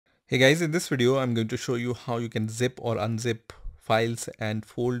Hey guys, in this video I'm going to show you how you can zip or unzip files and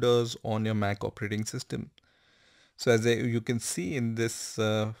folders on your Mac operating system. So as you can see in this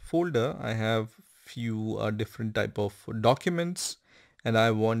folder, I have few different type of documents and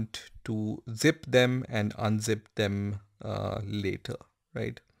I want to zip them and unzip them later,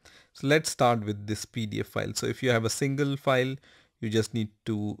 right? So let's start with this PDF file. So if you have a single file, you just need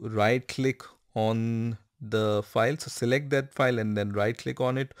to right click on the file. So select that file and then right click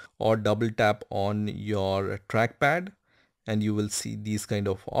on it or double tap on your trackpad and you will see these kind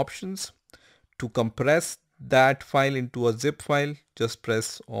of options. To compress that file into a zip file, just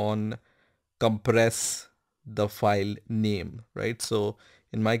press on compress the file name, right? So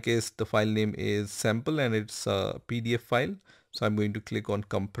in my case, the file name is sample and it's a PDF file. So I'm going to click on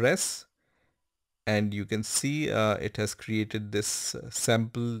compress and you can see it has created this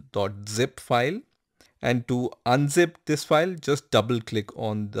sample.zip file. And to unzip this file, just double click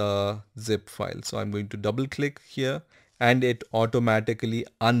on the zip file. So I'm going to double click here and it automatically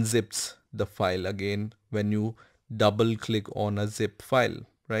unzips the file again when you double click on a zip file,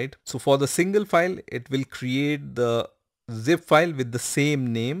 right? So for the single file, it will create the zip file with the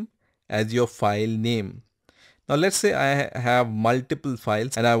same name as your file name. Now let's say I have multiple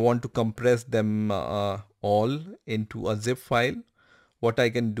files and I want to compress them all into a zip file. What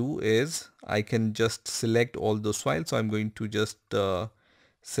I can do is I can just select all those files. So I'm going to just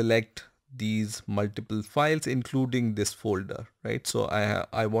select these multiple files including this folder, right? So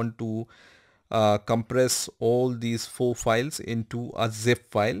I want to compress all these 4 files into a zip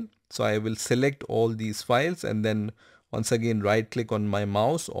file. So I will select all these files and then once again right click on my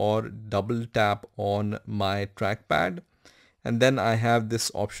mouse or double tap on my trackpad and then I have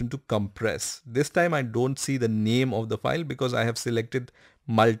this option to compress. This time I don't see the name of the file because I have selected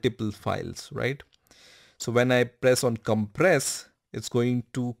multiple files, right? So when I press on compress, it's going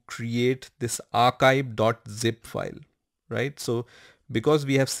to create this archive.zip file, right? So because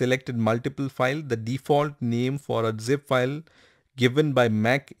we have selected multiple file, the default name for a zip file given by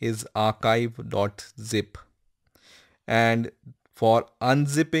Mac is archive.zip. And for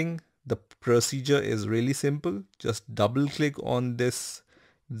unzipping, the procedure is really simple. Just double click on this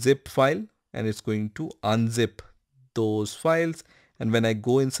zip file and it's going to unzip those files. And when I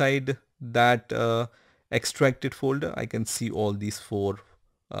go inside that extracted folder, I can see all these 4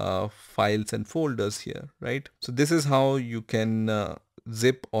 files and folders here, right? So this is how you can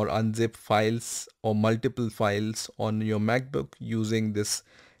zip or unzip files or multiple files on your MacBook using this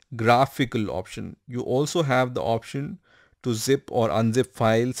graphical option. You also have the option to zip or unzip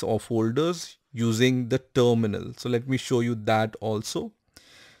files or folders using the terminal. So let me show you that also.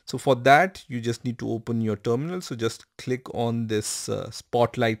 So for that, you just need to open your terminal. So just click on this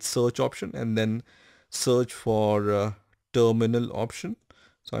spotlight search option and then search for terminal option.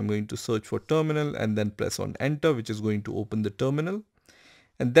 So I'm going to search for terminal and then press on enter, which is going to open the terminal.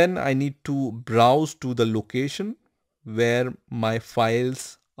 And then I need to browse to the location where my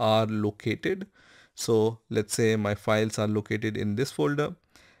files are located. So let's say my files are located in this folder.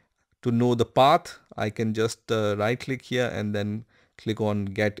 To know the path, I can just right click here and then click on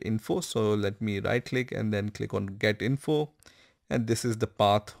get info. So let me right click and then click on get info. And this is the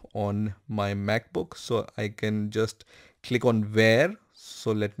path on my MacBook. So I can just click on where.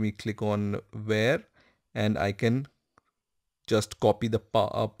 So let me click on where and I can just copy the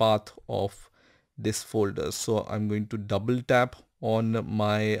path of this folder. So I'm going to double tap on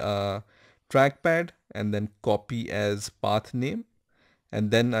my trackpad and then copy as path name.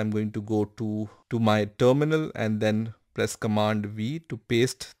 And then I'm going to go to my terminal and then press Command V to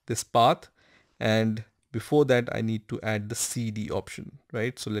paste this path. And before that, I need to add the CD option,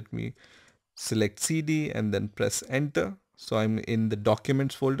 right? So let me select CD and then press enter. So I'm in the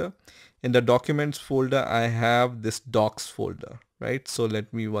documents folder. In the documents folder, I have this docs folder, right? So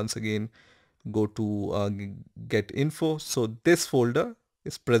let me once again go to get info. So this folder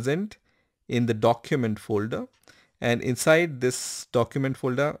is present in the document folder. And inside this document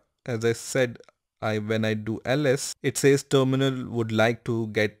folder, as I said, when I do ls, it says terminal would like to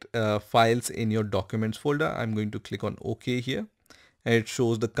get files in your documents folder. I'm going to click on OK here. And it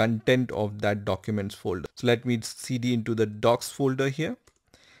shows the content of that documents folder. So let me cd into the docs folder here.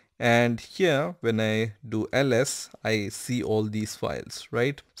 And here, when I do ls, I see all these files,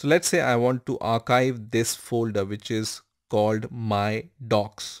 right? So let's say I want to archive this folder, which is called my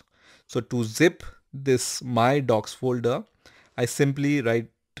docs. So to zip this my docs folder, I simply write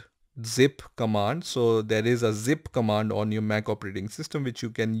zip command. So there is a zip command on your Mac operating system, which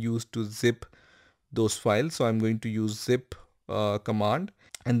you can use to zip those files. So I'm going to use zip command,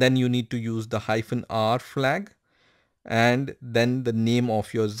 and then you need to use the -r flag and then the name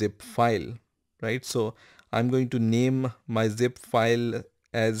of your zip file, right? So I'm going to name my zip file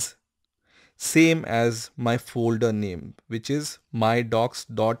as same as my folder name, which is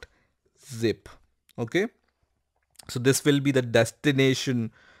mydocs.zip. Okay, so this will be the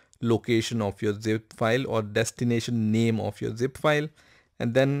destination location of your zip file or destination name of your zip file.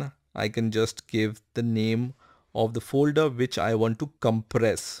 And then I can just give the name of the folder which I want to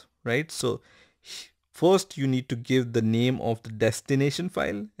compress, right? So first you need to give the name of the destination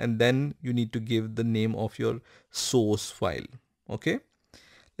file, and then you need to give the name of your source file. Okay,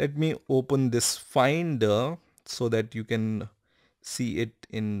 let me open this Finder so that you can see it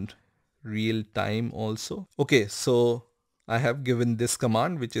in real time also. Okay, so I have given this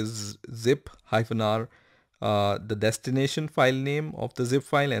command, which is zip -r, the destination file name of the zip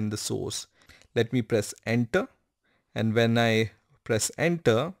file and the source. Let me press enter, and when I press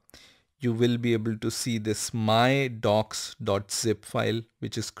enter, you will be able to see this mydocs.zip file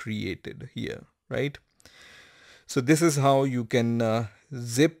which is created here, right? So this is how you can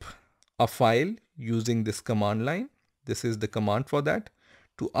zip a file using this command line. This is the command for that.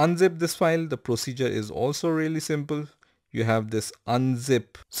 To unzip this file, the procedure is also really simple. You have this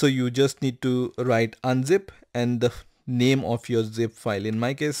unzip. So you just need to write unzip and the name of your zip file. In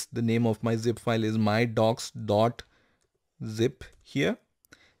my case, the name of my zip file is mydocs.zip here,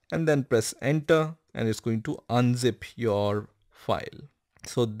 and then press enter, and it's going to unzip your file.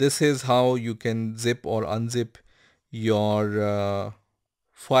 So this is how you can zip or unzip your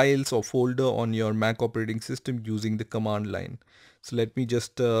files or folder on your Mac operating system using the command line. So let me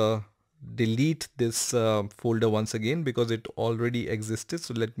just delete this folder once again because it already existed.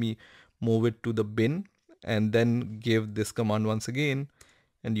 So let me move it to the bin and then give this command once again,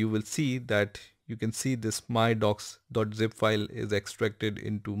 and you will see that you can see this mydocs.zip file is extracted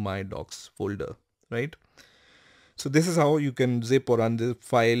into my docs folder, right? So this is how you can zip or unzip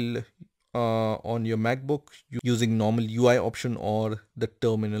file on your MacBook using normal UI option or the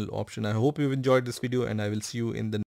terminal option. I hope you've enjoyed this video, and I will see you in the